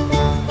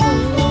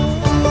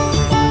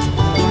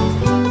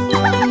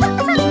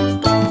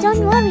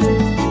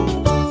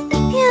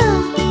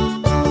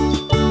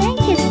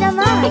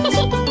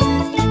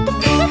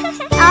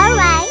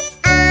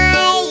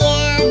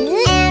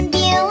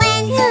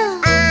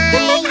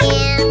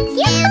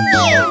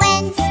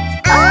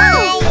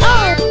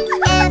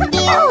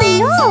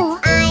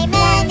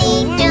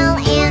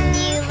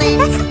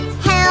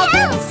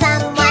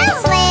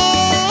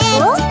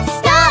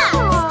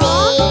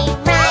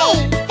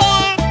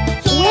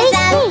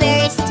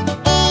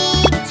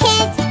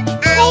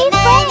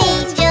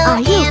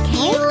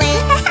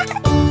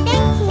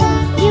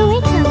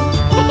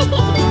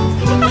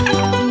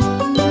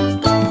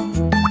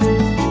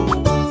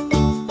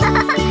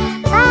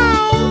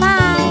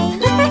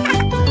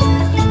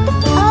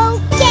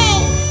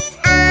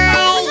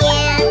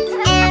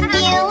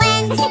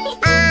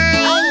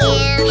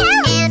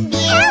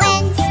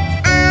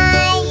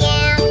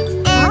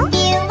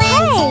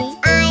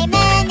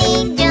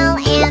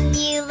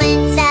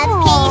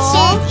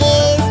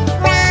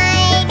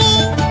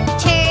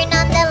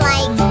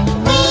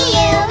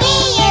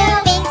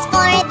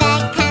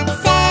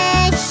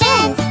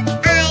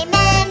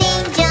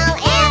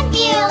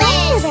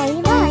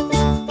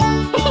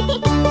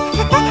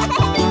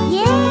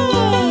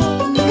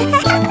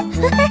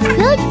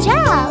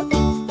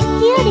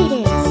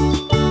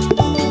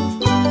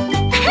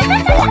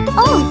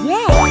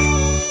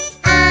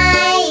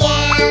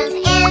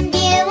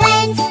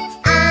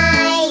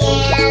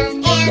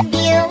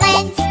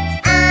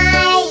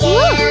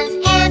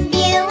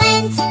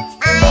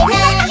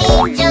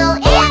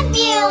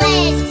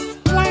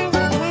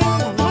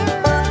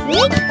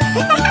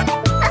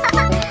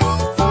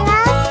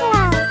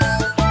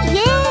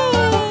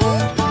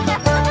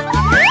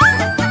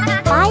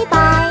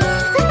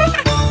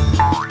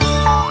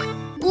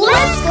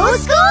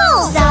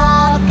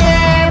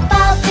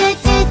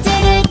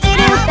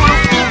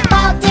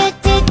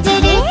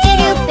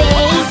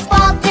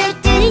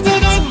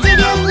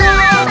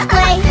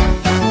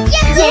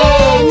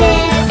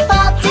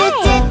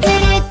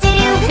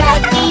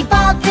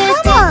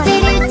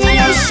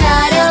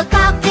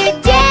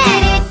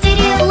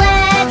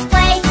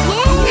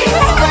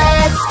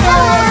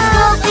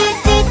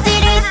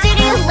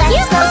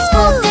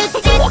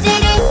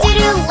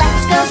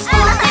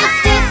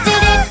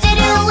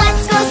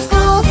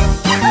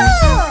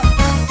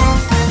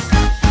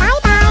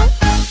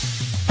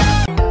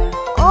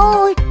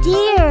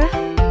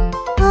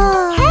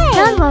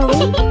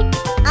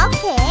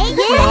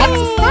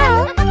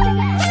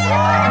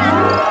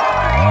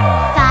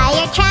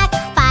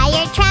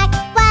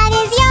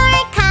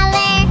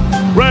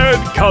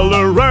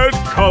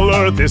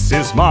 this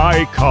is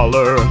my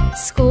color.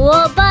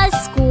 School bus,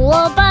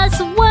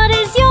 what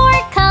is your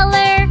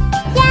color?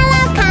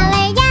 Yellow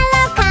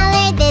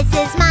color, this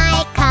is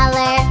my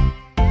color.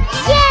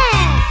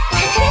 Yes!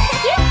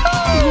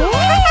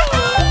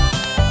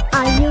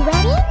 Are you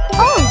ready?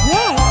 Oh,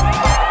 yes!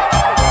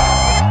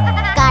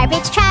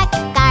 Garbage truck,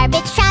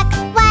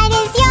 what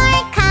is your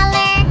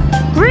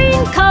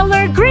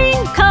color?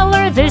 Green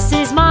color, this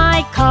is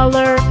my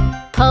color.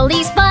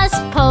 Police bus,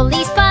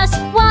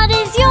 what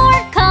is your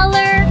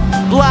color?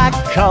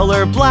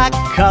 Black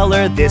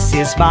color, this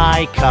is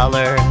my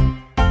color.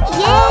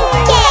 Yay!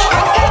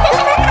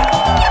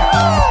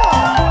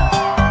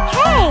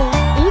 Hey,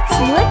 it's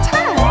your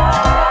turn.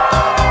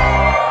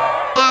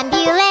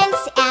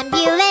 Ambulance,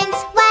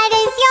 what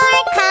is your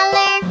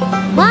color?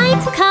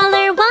 White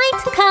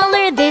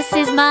color, this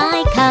is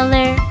my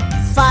color.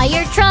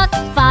 Fire truck,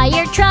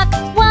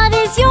 what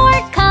is your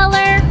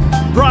color?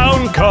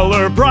 Brown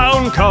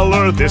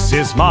color, this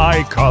is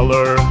my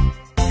color.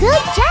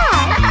 Good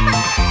job!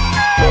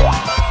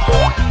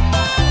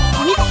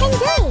 You can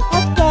do it.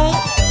 Okay,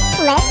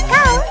 let's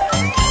go.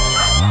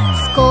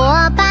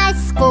 School bus,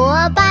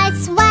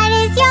 what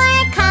is your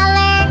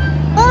color?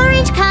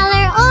 Orange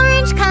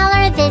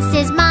color, this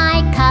is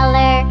my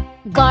color.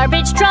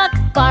 Garbage truck,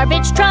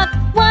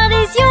 what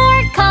is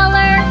your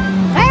color?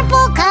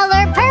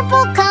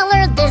 Purple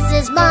color, this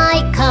is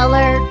my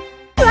color.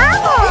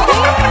 Bravo!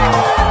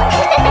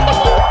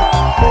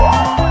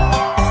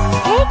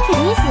 Take it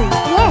easy.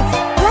 Yes,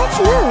 let's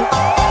move.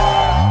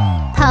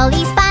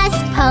 Police bus,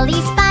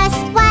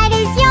 what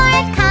is your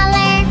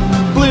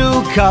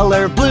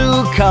color?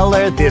 Blue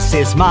color, this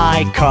is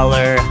my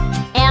color.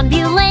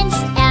 Ambulance,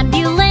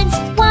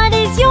 what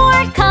is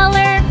your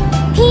color?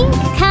 Pink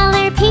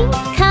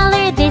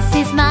color, this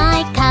is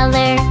my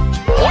color.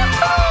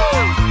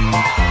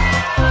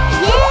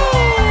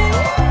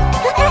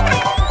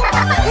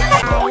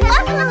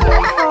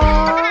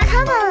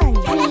 Come on,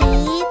 3,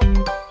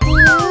 2,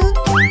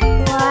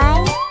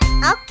 1.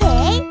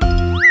 Okay.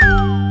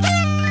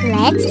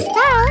 Let's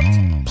start.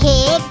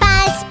 Pig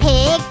bus,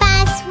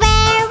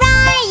 where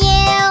are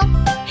you?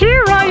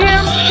 Here I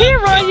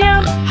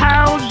am,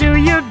 how do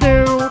you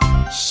do?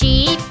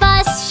 Sheep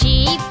bus,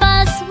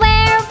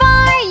 where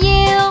are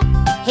you?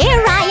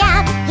 Here I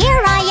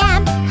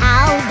am,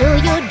 how do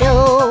you do?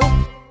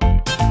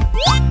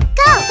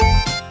 Go!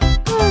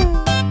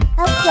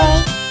 Okay.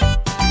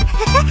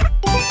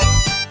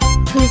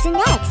 Who's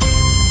next?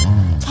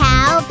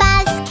 Cow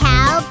bus,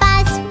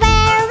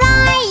 where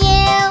are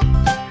you?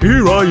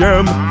 Here I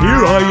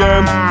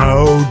am,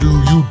 how do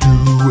you do?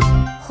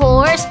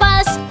 Horse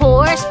bus,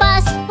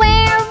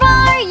 where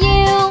are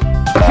you?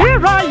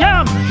 Here I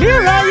am,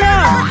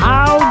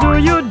 how do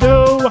you do?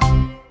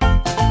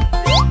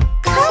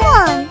 Come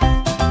on.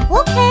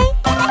 Okay.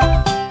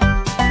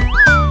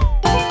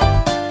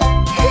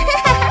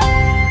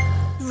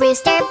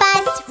 Rooster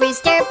bus,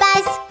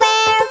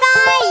 where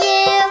are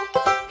you?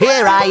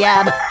 Here I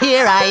am,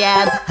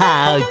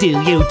 how do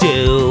you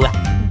do?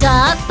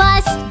 Duck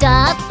bus,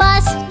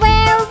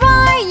 where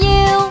are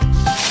you?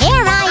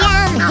 Here I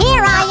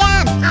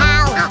am,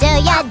 how do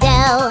you do?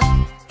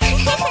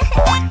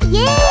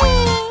 Yay!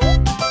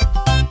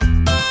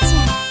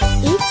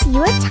 It's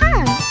your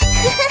turn.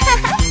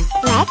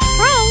 Let's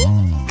play.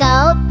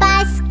 Goat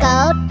bus,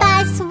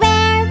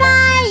 where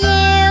are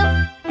you?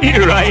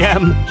 Here I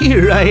am,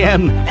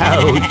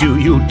 how do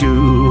you do?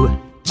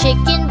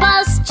 Chicken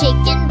bus,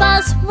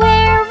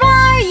 where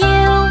are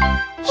you?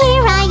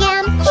 Here I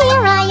am,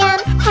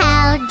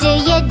 how do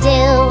you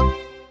do?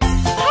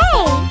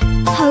 Hey,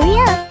 hurry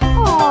up.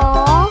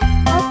 Aww,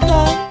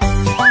 okay.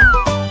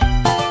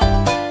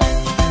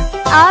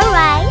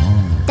 Alright.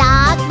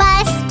 Dog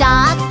bus,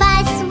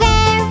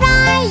 where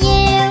are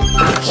you?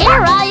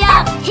 Here I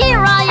am,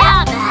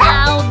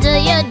 how do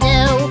you do?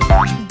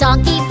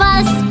 Donkey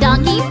bus,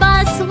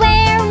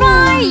 where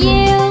are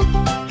you?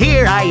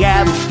 Here I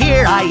am,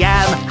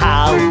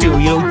 how do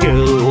you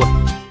do?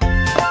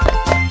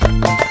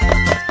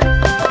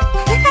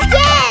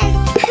 Yes!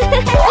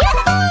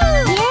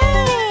 Yay!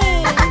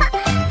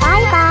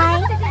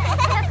 Bye-bye.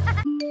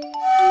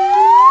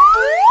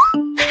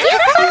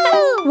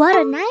 What a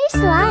nice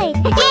slide.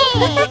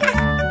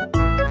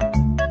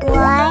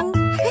 One,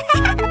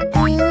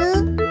 2,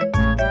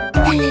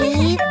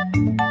 3,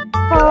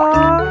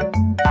 4,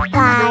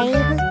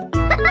 5.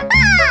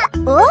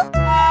 Oh?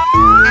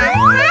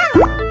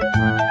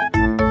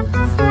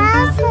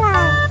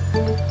 Slow.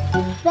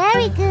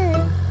 Very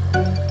good.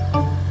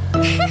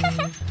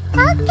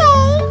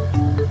 Okay.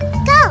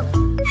 Go.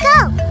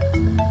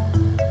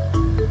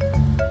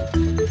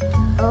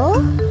 Oh?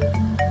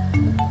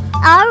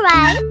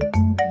 Alright.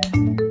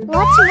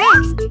 What's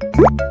next?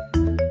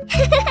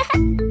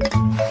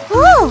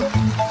 Oh!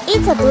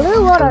 It's a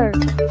blue water.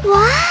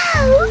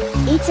 Wow!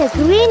 It's a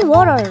green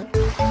water.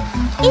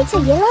 It's a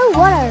yellow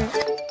water.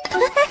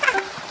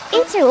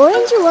 It's an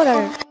orange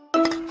water.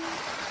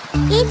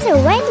 It's a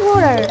red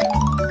water.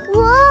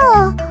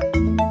 Whoa!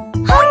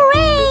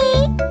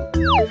 Hooray!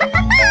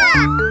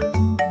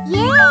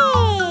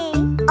 Yay!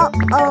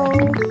 Uh-oh.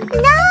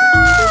 No!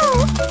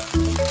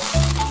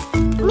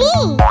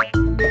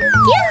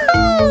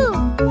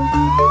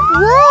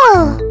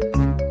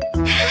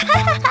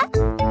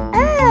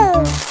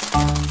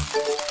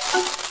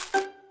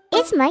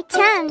 my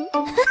tongue.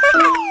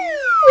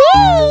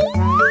 Whee!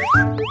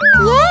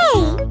 Yay!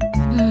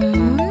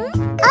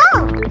 Oh!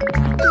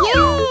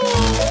 Yay!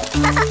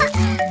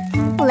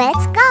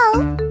 Let's go!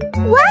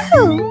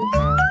 Wahoo!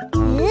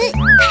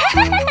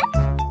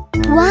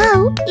 Wow,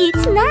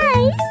 it's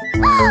nice!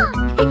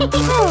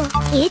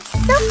 It's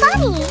so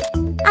funny!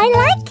 I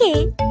like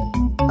it!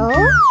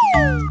 Oh?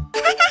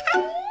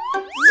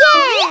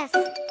 Yes!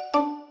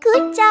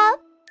 Good job!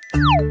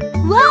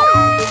 Wow!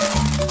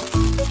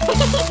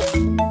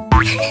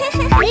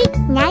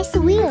 Nice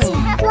wheels!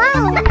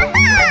 Wow!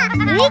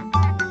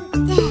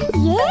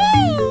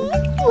 Yay!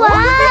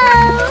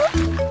 Wow!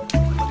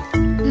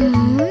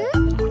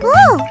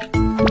 Oh!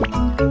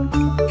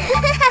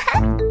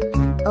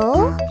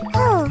 Oh?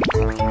 Oh!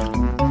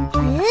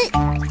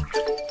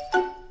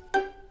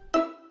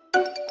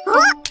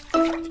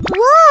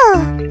 Whoa!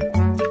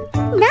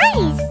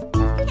 Nice!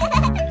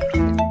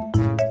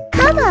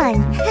 Come on!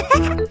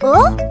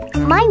 Oh?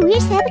 My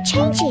wheels have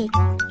changed.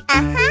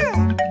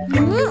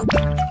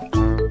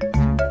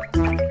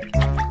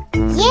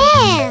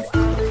 Yes!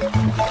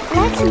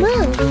 Let's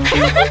move.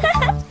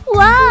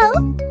 Wow!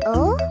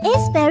 Oh,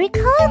 it's very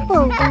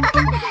colorful.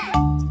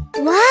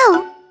 Wow!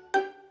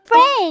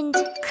 Friend,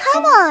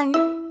 come on!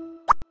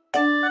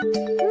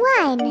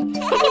 1, 2,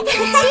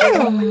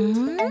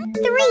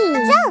 3,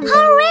 jump!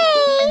 Hooray!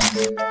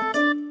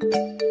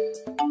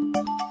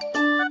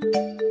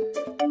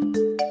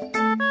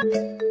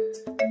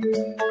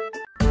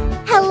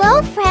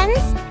 Hello,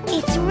 friends!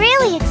 It's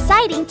really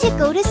exciting to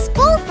go to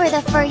school for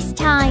the first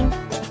time.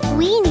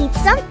 We need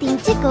something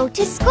to go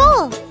to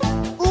school.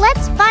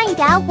 Let's find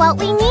out what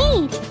we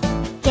need.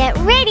 Get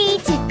ready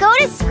to go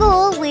to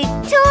school with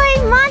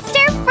Toy Monster